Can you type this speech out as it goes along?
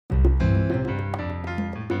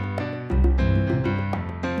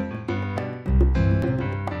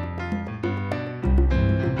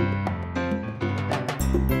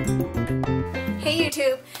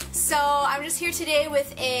YouTube. So I'm just here today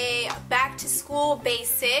with a back to school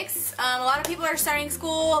basics. A lot of people are starting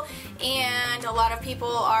school and a lot of people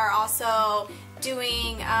are also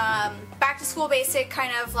doing back to school basic,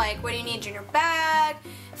 kind of like what do you need in your bag,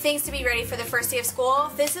 things to be ready for the first day of school.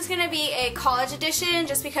 This is going to be a college edition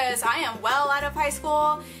just because I am well out of high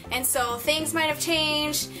school and so things might have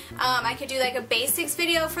changed. I could do like a basics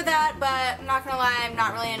video for that, but I'm not going to lie, I'm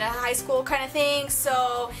not really into high school kind of thing,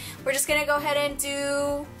 so we're just going to go ahead and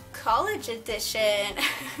do college edition.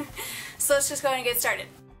 So let's just go ahead and get started.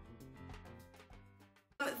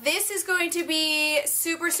 This is going to be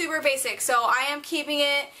super basic, so I am keeping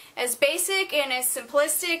it as basic and as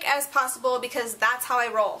simplistic as possible because that's how I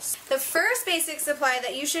roll. The first basic supply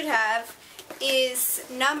that you should have is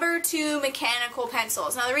number 2 mechanical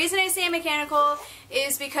pencils. Now the reason I say mechanical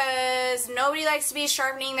is because nobody likes to be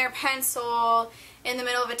sharpening their pencil in the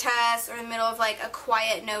middle of a test or in the middle of like a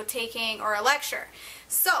quiet note-taking or a lecture.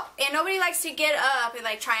 So, and nobody likes to get up and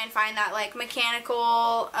like try and find that like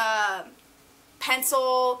mechanical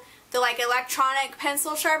pencil, the like electronic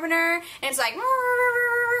pencil sharpener, and it's like,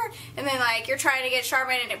 and then like you're trying to get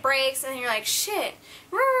sharpened and it breaks, and then you're like, shit,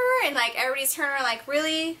 and like everybody's turning around like,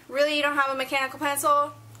 really you don't have a mechanical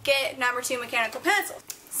pencil? Get number 2 mechanical pencil.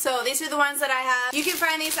 So these are the ones that I have. You can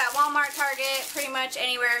find these at Walmart, Target, pretty much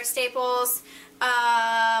anywhere, Staples,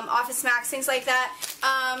 Office Max, things like that.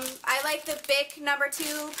 I like the Bic number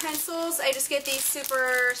 2 pencils. I just get these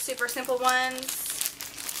super simple ones.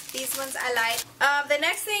 These ones I like. The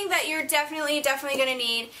next thing that you're definitely going to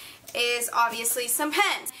need is obviously some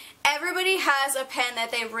pens. Everybody has a pen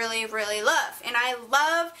that they really love, and I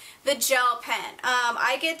love the gel pen.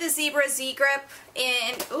 I get the Zebra Z-Grip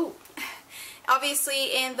in,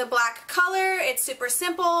 obviously in the black color. It's super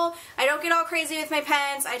simple. I don't get all crazy with my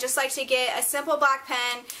pens. I just like to get a simple black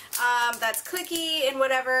pen that's clicky and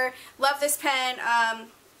whatever. Love this pen.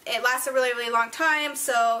 It lasts a really long time,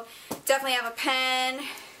 so definitely have a pen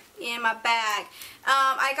in my bag.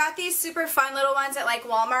 I got these super fun little ones at like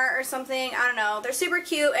Walmart or something. I don't know. They're super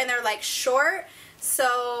cute and they're like short.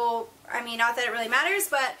 So, I mean, not that it really matters,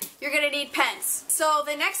 but you're going to need pens. So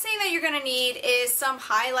the next thing that you're going to need is some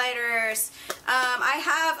highlighters. I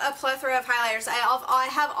have a plethora of highlighters. I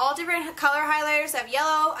have all different color highlighters. I have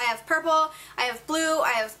yellow, I have purple, I have blue,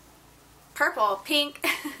 I have purple, pink,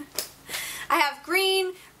 I have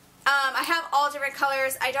green. I have all different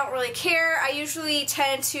colors. I don't really care. I usually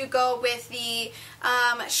tend to go with the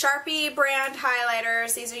Sharpie brand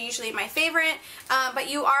highlighters. These are usually my favorite. But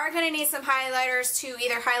you are going to need some highlighters to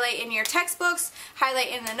either highlight in your textbooks, highlight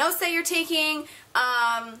in the notes that you're taking,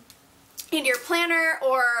 in your planner,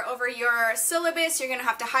 or over your syllabus. You're going to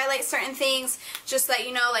have to highlight certain things just so that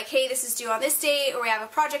you know, like, hey, this is due on this date, or we have a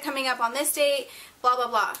project coming up on this date, blah blah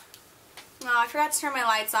blah. Oh, I forgot to turn my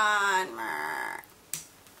lights on.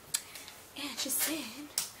 And she said,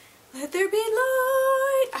 let there be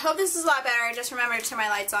light. I hope this is a lot better. I just remembered to turn my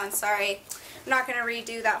lights on. Sorry. I'm not going to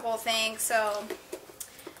redo that whole thing, so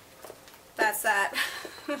that's that.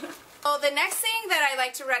 Well, the next thing that I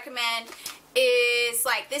like to recommend is,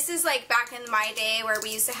 like, this is like back in my day where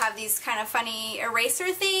we used to have these kind of funny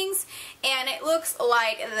eraser things, and it looks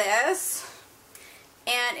like this,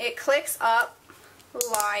 and it clicks up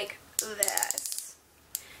like this.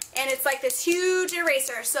 And it's like this huge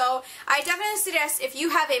eraser. So I definitely suggest if you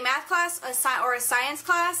have a math class or a science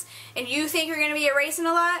class and you think you're going to be erasing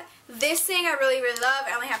a lot, this thing I really love.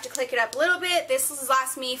 I only have to click it up a little bit. This will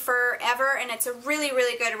last me forever, and it's a really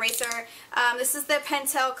good eraser. This is the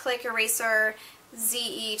Pentel Click Eraser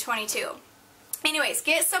ZE22. Anyways,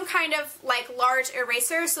 get some kind of like large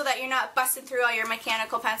eraser so that you're not busting through all your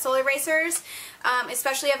mechanical pencil erasers,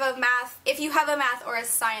 especially if you have a math or a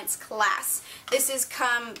science class. This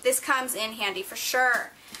comes in handy for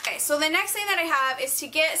sure. Okay, so the next thing that I have is to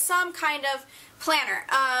get some kind of planner.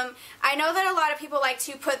 I know that a lot of people like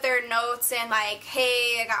to put their notes and like,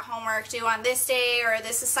 hey, I got homework due on this day, or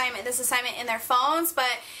this assignment in their phones, but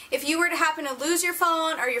if you were to happen to lose your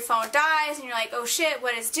phone, or your phone dies and you're like, oh shit,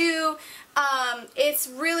 what is due? It's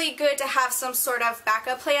really good to have some sort of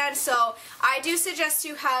backup plan. So I do suggest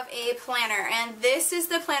you have a planner, and this is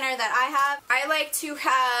the planner that I have. I like to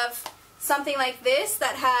have something like this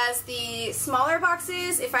that has the smaller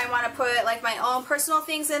boxes if I want to put like my own personal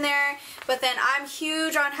things in there, but then I'm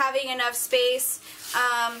huge on having enough space.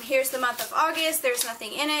 Here's the month of August. There's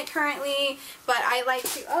nothing in it currently, but I like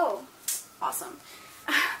to, oh, awesome.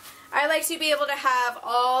 I like to be able to have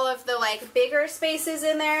all of the like bigger spaces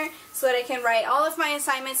in there so that I can write all of my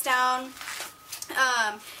assignments down,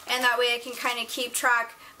 and that way I can kind of keep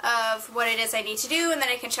track of what it is I need to do, and then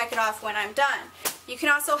I can check it off when I'm done. You can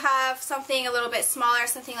also have something a little bit smaller,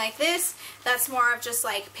 something like this, that's more of just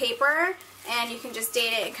like paper, and you can just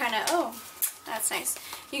date it and kind of, oh, that's nice.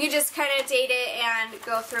 You can just kind of date it and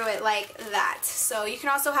go through it like that. So you can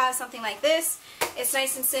also have something like this. It's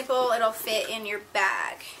nice and simple. It'll fit in your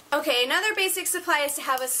bag. Okay, another basic supply is to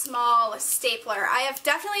have a small stapler. I have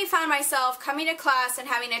definitely found myself coming to class and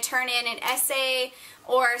having to turn in an essay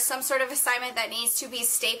or some sort of assignment that needs to be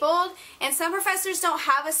stapled, and some professors don't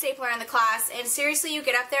have a stapler in the class, and seriously, you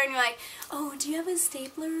get up there and you're like, oh, do you have a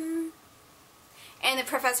stapler? And the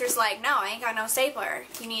professor's like, no, I ain't got no stapler.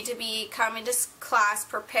 You need to be coming to class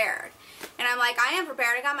prepared. And I'm like, I am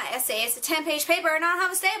prepared. I got my essay. It's a 10-page paper and I don't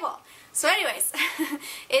have a staple. So anyways,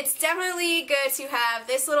 it's definitely good to have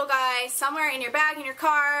this little guy somewhere in your bag, in your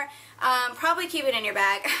car. Probably keep it in your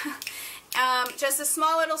bag. Just a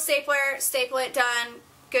small little stapler, staple it, done,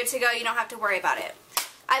 good to go. You don't have to worry about it.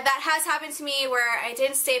 That has happened to me where I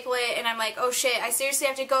didn't staple it and I'm like, oh shit, I seriously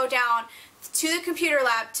have to go down to the computer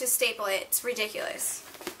lab to staple it. It's ridiculous.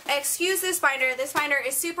 Excuse this binder. This binder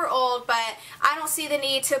is super old, but I don't see the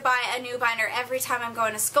need to buy a new binder every time I'm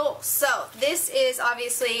going to school. So this is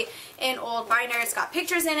obviously an old binder. It's got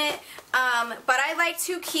pictures in it, but I like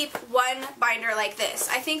to keep one binder like this.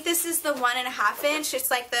 I think this is the 1.5 inch. It's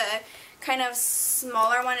like the kind of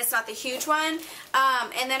smaller one. It's not the huge one.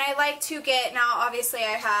 And then I like to get, now obviously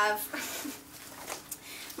I have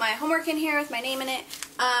my homework in here with my name in it.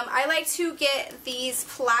 I like to get these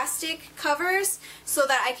plastic covers so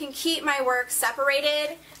that I can keep my work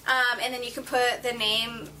separated, and then you can put the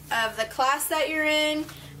name of the class that you're in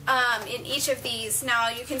each of these. Now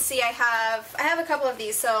you can see I have a couple of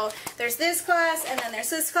these. So there's this class, and then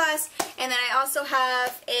there's this class, and then I also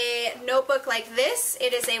have a notebook like this.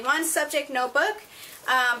 It is a 1-subject notebook.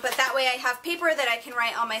 But that way I have paper that I can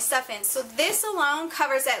write all my stuff in. So this alone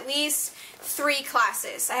covers at least 3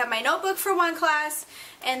 classes. I have my notebook for 1 class,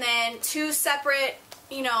 and then 2 separate,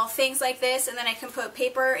 you know, things like this, and then I can put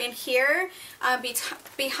paper in here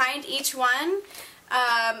behind each one.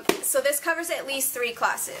 So this covers at least 3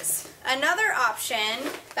 classes. Another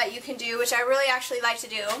option that you can do, which I really actually like to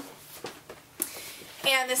do,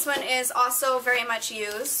 and this one is also very much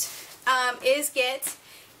used, is get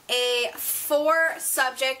a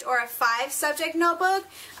 4-subject or a 5-subject notebook.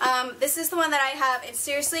 This is the one that I have, and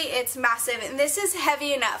seriously, it's massive, and this is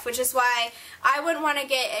heavy enough, which is why I wouldn't want to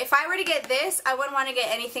get, if I were to get this, I wouldn't want to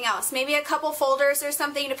get anything else. Maybe a couple folders or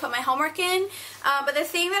something to put my homework in, but the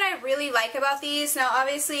thing that I really like about these, now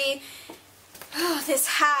obviously, this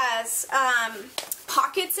has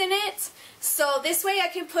pockets in it, so this way I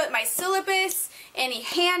can put my syllabus, any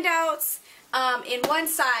handouts, in one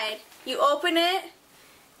side. You open it,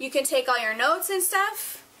 you can take all your notes and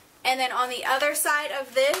stuff, and then on the other side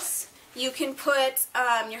of this, you can put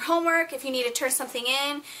your homework. If you need to turn something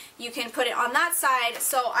in, you can put it on that side.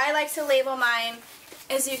 So I like to label mine,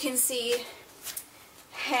 as you can see,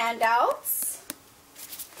 handouts.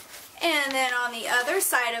 And then on the other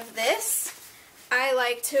side of this, I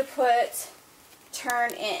like to put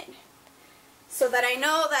turn in, so that I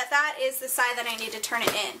know that that is the side that I need to turn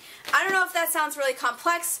it in. I don't know if that sounds really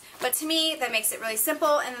complex, but to me that makes it really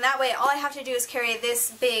simple, and that way all I have to do is carry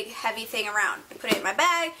this big heavy thing around. I put it in my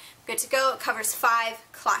bag, good to go. It covers 5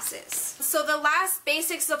 classes. So the last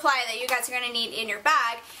basic supply that you guys are going to need in your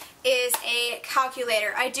bag is a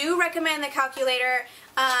calculator. I do recommend the calculator.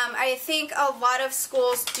 I think a lot of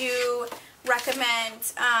schools do recommend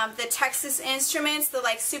the Texas Instruments, the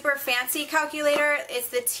like super fancy calculator. It's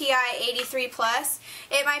the TI-83 Plus.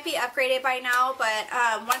 It might be upgraded by now, but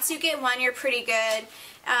once you get one, you're pretty good.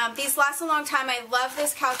 These last a long time. I love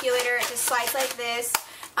this calculator. It just slides like this.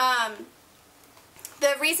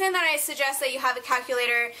 The reason that I suggest that you have a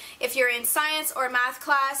calculator if you're in science or math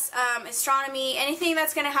class, astronomy, anything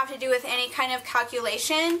that's going to have to do with any kind of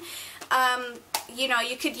calculation, you know,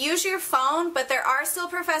 you could use your phone, but there are still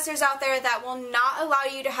professors out there that will not allow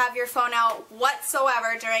you to have your phone out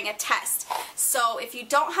whatsoever during a test. So if you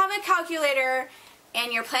don't have a calculator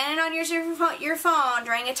and you're planning on using your phone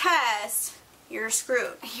during a test, you're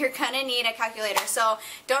screwed. You're going to need a calculator. So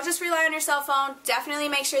don't just rely on your cell phone. Definitely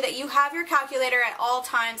make sure that you have your calculator at all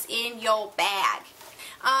times in your bag.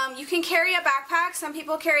 You can carry a backpack. Some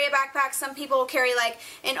people carry a backpack. Some people carry like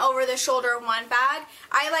an over-the-shoulder one bag.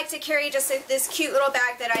 I like to carry just this cute little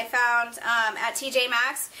bag that I found at TJ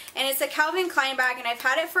Maxx, and it's a Calvin Klein bag, and I've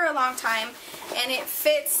had it for a long time, and it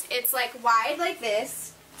fits. It's like wide like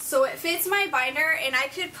this, so it fits my binder, and I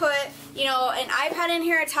could put, you know, an iPad in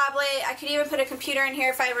here, a tablet. I could even put a computer in here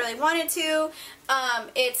if I really wanted to.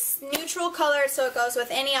 It's neutral colored, so it goes with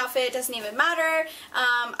any outfit. It doesn't even matter.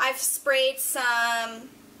 I've sprayed some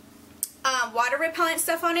water repellent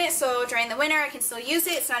stuff on it, so during the winter I can still use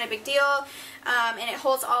it. It's not a big deal, and it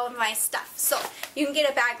holds all of my stuff. So you can get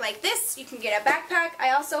a bag like this, you can get a backpack.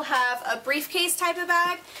 I also have a briefcase type of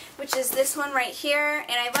bag, which is this one right here,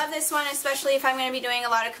 and I love this one especially if I'm going to be doing a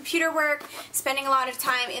lot of computer work, spending a lot of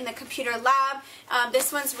time in the computer lab.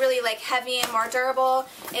 This one's really like heavy and more durable.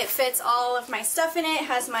 It fits all of my stuff in it. It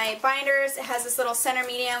has my binders, it has this little center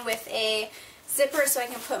medium with a zipper so I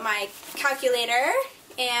can put my calculator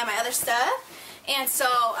and my other stuff. And so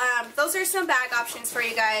those are some bag options for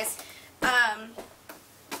you guys.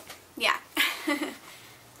 Yeah.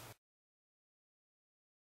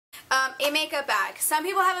 A makeup bag. Some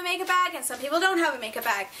people have a makeup bag and some people don't have a makeup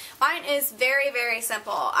bag. Mine is very, very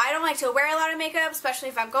simple. I don't like to wear a lot of makeup, especially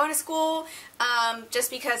if I'm going to school,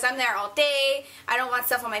 just because I'm there all day. I don't want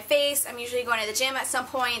stuff on my face. I'm usually going to the gym at some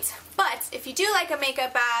point. But if you do like a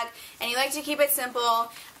makeup bag and you like to keep it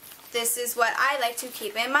simple, this is what I like to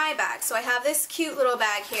keep in my bag. So I have this cute little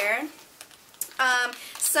bag here.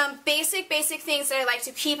 Some basic things that I like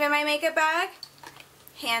to keep in my makeup bag.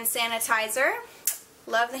 Hand sanitizer.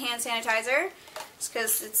 Love the hand sanitizer. Just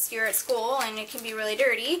because you're at school and it can be really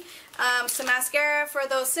dirty. Some mascara for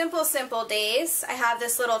those simple days. I have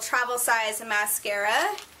this little travel size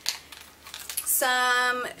mascara.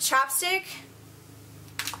 Some chapstick.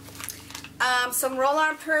 Some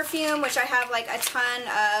roll-on perfume, which I have like a ton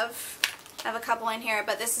of. I have a couple in here,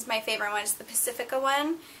 but this is my favorite one. It's the Pacifica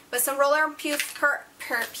one. But some roll-on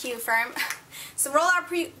some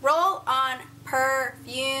roll-on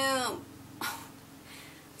perfume.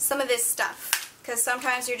 Some of this stuff, because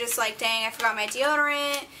sometimes you're just like, dang, I forgot my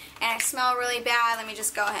deodorant and I smell really bad. Let me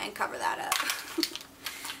just go ahead and cover that up.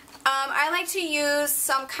 I like to use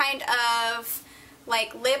some kind of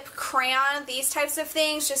like lip crayon, these types of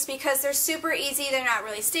things, just because they're super easy. They're not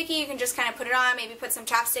really sticky. You can just kind of put it on, maybe put some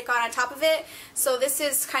chapstick on top of it. So this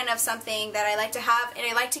is kind of something that I like to have, and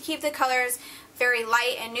I like to keep the colors very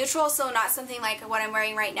light and neutral, so not something like what I'm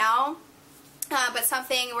wearing right now. But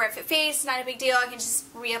something where if it fades, it's not a big deal. I can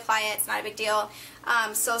just reapply it. It's not a big deal.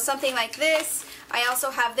 So something like this. I also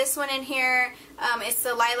have this one in here. It's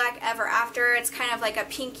the Lilac Ever After. It's kind of like a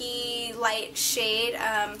pinky light shade.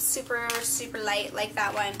 Super light, like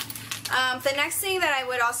that one. The next thing that I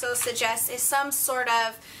would also suggest is some sort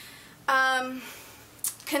of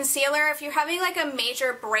concealer. If you're having like a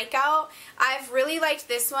major breakout, I've really liked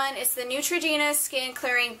this one. It's the Neutrogena Skin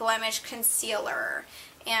Clearing Blemish Concealer.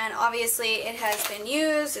 And obviously it has been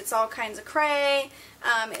used. It's all kinds of cray.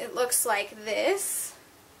 It looks like this.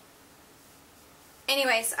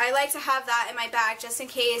 Anyways, I like to have that in my bag just in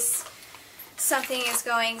case something is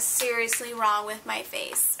going seriously wrong with my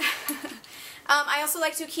face. I also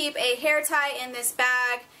like to keep a hair tie in this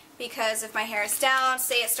bag because if my hair is down,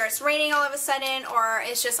 say it starts raining all of a sudden or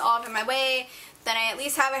it's just all up in my way, then I at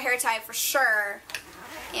least have a hair tie for sure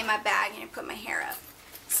in my bag and I put my hair up.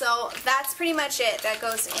 So that's pretty much it that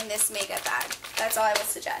goes in this makeup bag. That's all I would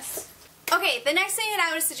suggest. Okay, the next thing that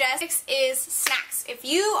I would suggest is snacks. If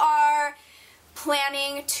you are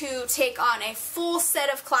planning to take on a full set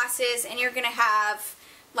of classes and you're going to have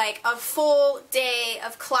like a full day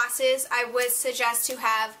of classes, I would suggest to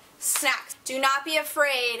have snacks. Do not be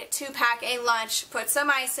afraid to pack a lunch. Put some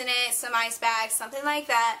ice in it, some ice bags, something like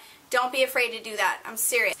that. Don't be afraid to do that. I'm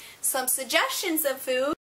serious. Some suggestions of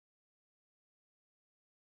food.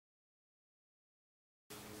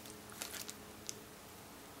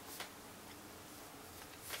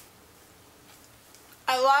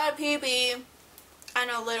 A lot of PB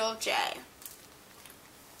and a little J.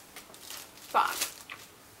 Fun.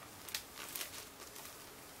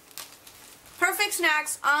 Perfect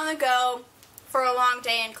snacks on the go for a long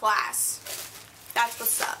day in class. That's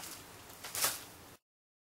what's up.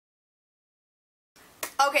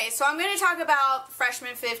 Okay, so I'm going to talk about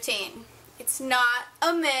Freshman 15. It's not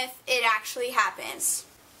a myth, it actually happens.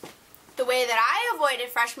 The way that I avoided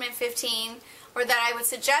Freshman 15, or that I would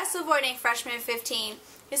suggest avoiding Freshman 15,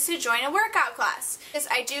 is to join a workout class.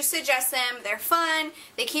 I do suggest them. They're fun.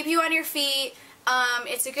 They keep you on your feet.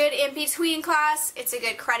 It's a good in-between class. It's a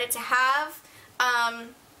good credit to have.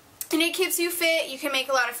 And it keeps you fit. You can make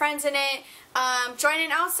a lot of friends in it. Join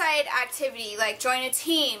an outside activity, like join a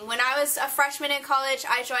team. When I was a freshman in college,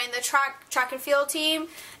 I joined the track and field team,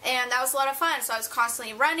 and that was a lot of fun. So I was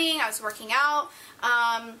constantly running. I was working out.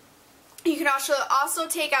 You can also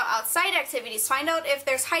take out outside activities. Find out if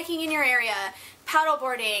there's hiking in your area,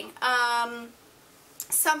 paddleboarding,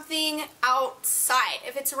 something outside.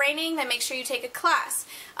 If it's raining, then make sure you take a class.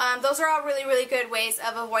 Those are all really, really good ways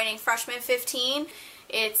of avoiding Freshman 15.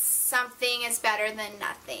 It's something is better than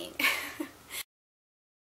nothing.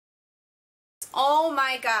 Oh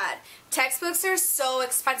my god. Textbooks are so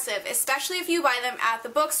expensive, especially if you buy them at the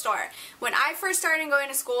bookstore. When I first started going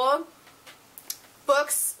to school,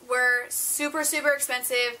 books were super, super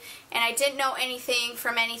expensive, and I didn't know anything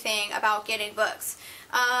from anything about getting books.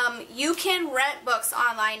 You can rent books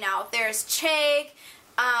online now. There's Chegg,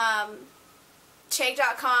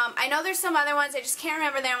 Chegg.com. I know there's some other ones. I just can't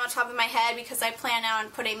remember them on the top of my head because I plan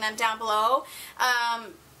on putting them down below.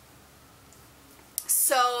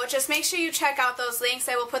 So just make sure you check out those links.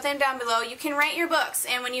 I will put them down below. You can rent your books,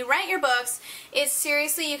 and when you rent your books, it's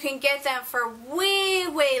seriously, you can get them for way,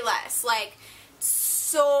 way less. Like,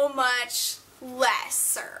 so much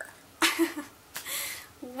lesser.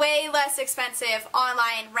 Way less expensive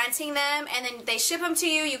online renting them, and then they ship them to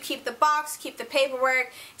you. You keep the box, keep the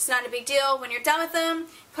paperwork. It's not a big deal. When you're done with them,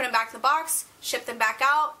 put them back in the box, ship them back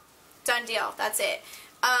out. Done deal. That's it.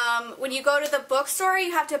 When you go to the bookstore,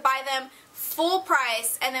 you have to buy them full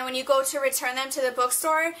price, and then when you go to return them to the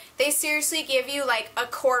bookstore, they seriously give you like a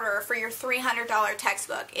quarter for your $300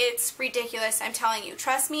 textbook. It's ridiculous, I'm telling you.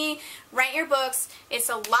 Trust me, rent your books. It's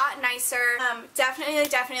a lot nicer.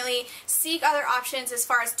 Definitely seek other options as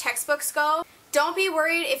far as textbooks go. Don't be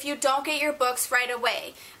worried if you don't get your books right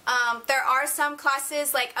away. There are some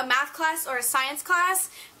classes, like a math class or a science class.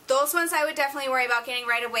 Those ones I would definitely worry about getting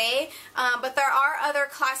right away. But there are other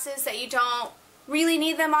classes that you don't really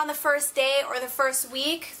need them on the first day or the first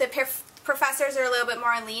week. The professors are a little bit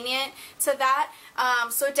more lenient to that.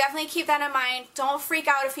 So definitely keep that in mind. Don't freak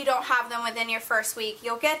out if you don't have them within your first week.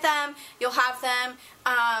 You'll get them, you'll have them,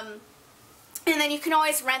 and then you can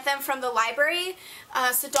always rent them from the library.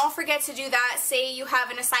 So don't forget to do that. Say you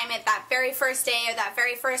have an assignment that very first day or that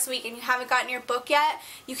very first week and you haven't gotten your book yet,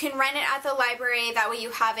 you can rent it at the library. That way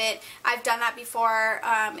you have it. I've done that before.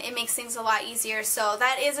 It makes things a lot easier. So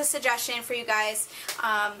that is a suggestion for you guys,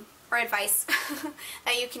 or advice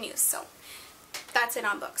that you can use. So that's it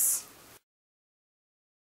on books.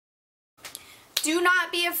 Do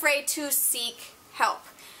not be afraid to seek help.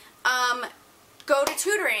 Go to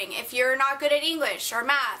tutoring if you're not good at English or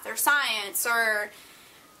math or science or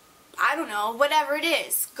I don't know, whatever it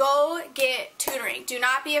is. Go get tutoring. Do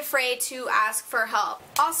not be afraid to ask for help.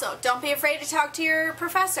 Also, don't be afraid to talk to your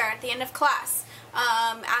professor at the end of class.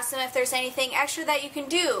 Ask them if there's anything extra that you can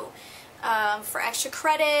do for extra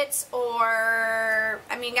credit, or,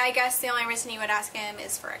 I mean, I guess the only reason you would ask him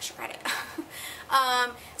is for extra credit.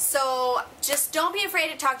 So just don't be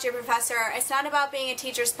afraid to talk to your professor. It's not about being a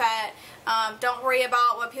teacher's pet. Don't worry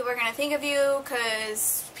about what people are going to think of you,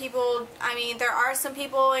 because people, I mean, there are some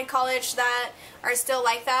people in college that are still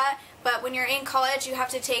like that, but when you're in college, you have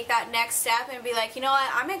to take that next step and be like, you know what,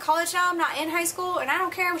 I'm in college now, I'm not in high school, and I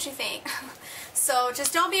don't care what you think. So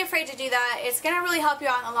just don't be afraid to do that. It's going to really help you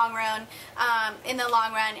out in the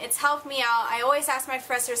long run. It's helped me out. I always ask my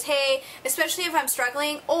professors, hey, especially if I'm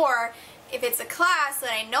struggling, or if it's a class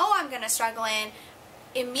that I know I'm going to struggle in,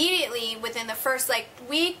 immediately within the first like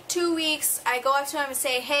week, 2 weeks, I go up to them and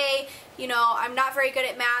say, hey, you know, I'm not very good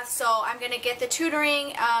at math, so I'm going to get the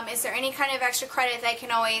tutoring. Is there any kind of extra credit that I can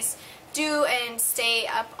always do and stay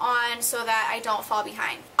up on so that I don't fall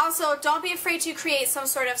behind? Also, don't be afraid to create some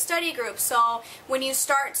sort of study group. So when you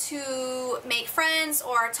start to make friends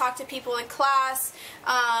or talk to people in class,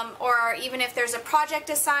 or even if there's a project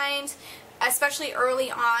assigned, especially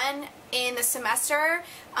early on in the semester,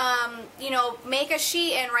 you know, make a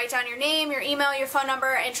sheet and write down your name, your email, your phone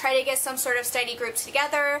number, and try to get some sort of study groups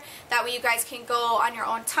together. That way you guys can go on your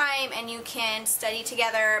own time and you can study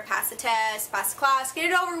together, pass the test, pass the class, get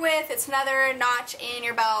it over with. It's another notch in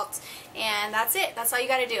your belt, and that's it. That's all you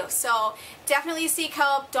got to do. So definitely seek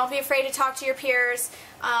help. Don't be afraid to talk to your peers.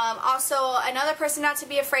 Also, another person not to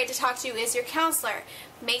be afraid to talk to is your counselor.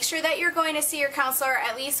 Make sure that you're going to see your counselor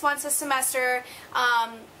at least once a semester,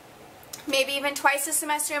 maybe even twice a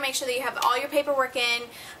semester. Make sure that you have all your paperwork in.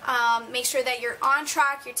 Make sure that you're on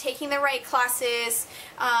track, you're taking the right classes,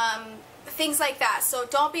 things like that. So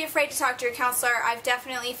don't be afraid to talk to your counselor. I've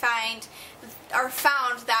definitely found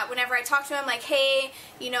that whenever I talk to him, like, hey,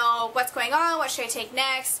 you know, what's going on, what should I take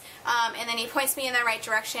next, and then he points me in the right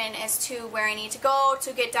direction as to where I need to go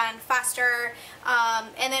to get done faster.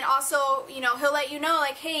 And then also, you know, he'll let you know,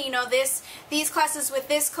 like, hey, you know, these classes with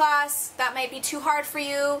this class, that might be too hard for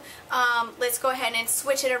you. Let's go ahead and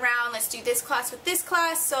switch it around. Let's do this class with this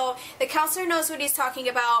class. So the counselor knows what he's talking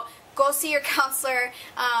about. Go see your counselor.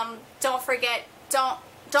 Don't forget,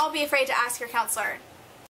 don't be afraid to ask your counselor.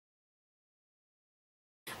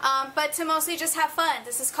 But to mostly just have fun.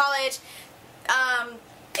 This is college.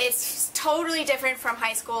 It's totally different from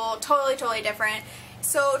high school. Totally different.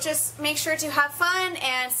 So just make sure to have fun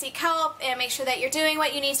and seek help and make sure that you're doing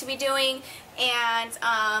what you need to be doing, and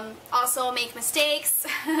also make mistakes,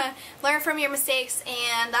 learn from your mistakes,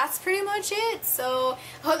 and that's pretty much it. So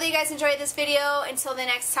I hope that you guys enjoyed this video. Until the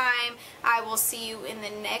next time, I will see you in the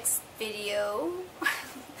next video.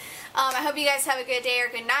 I hope you guys have a good day or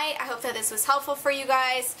good night. I hope that this was helpful for you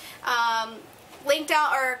guys. Link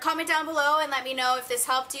down or comment down below and let me know if this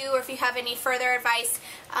helped you, or if you have any further advice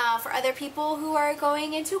for other people who are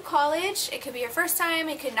going into college. It could be your first time,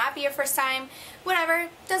 it could not be your first time, whatever,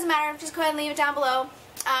 doesn't matter. Just go ahead and leave it down below.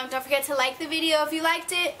 Don't forget to like the video if you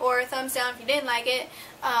liked it, or a thumbs down if you didn't like it,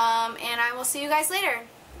 and I will see you guys later.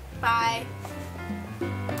 Bye.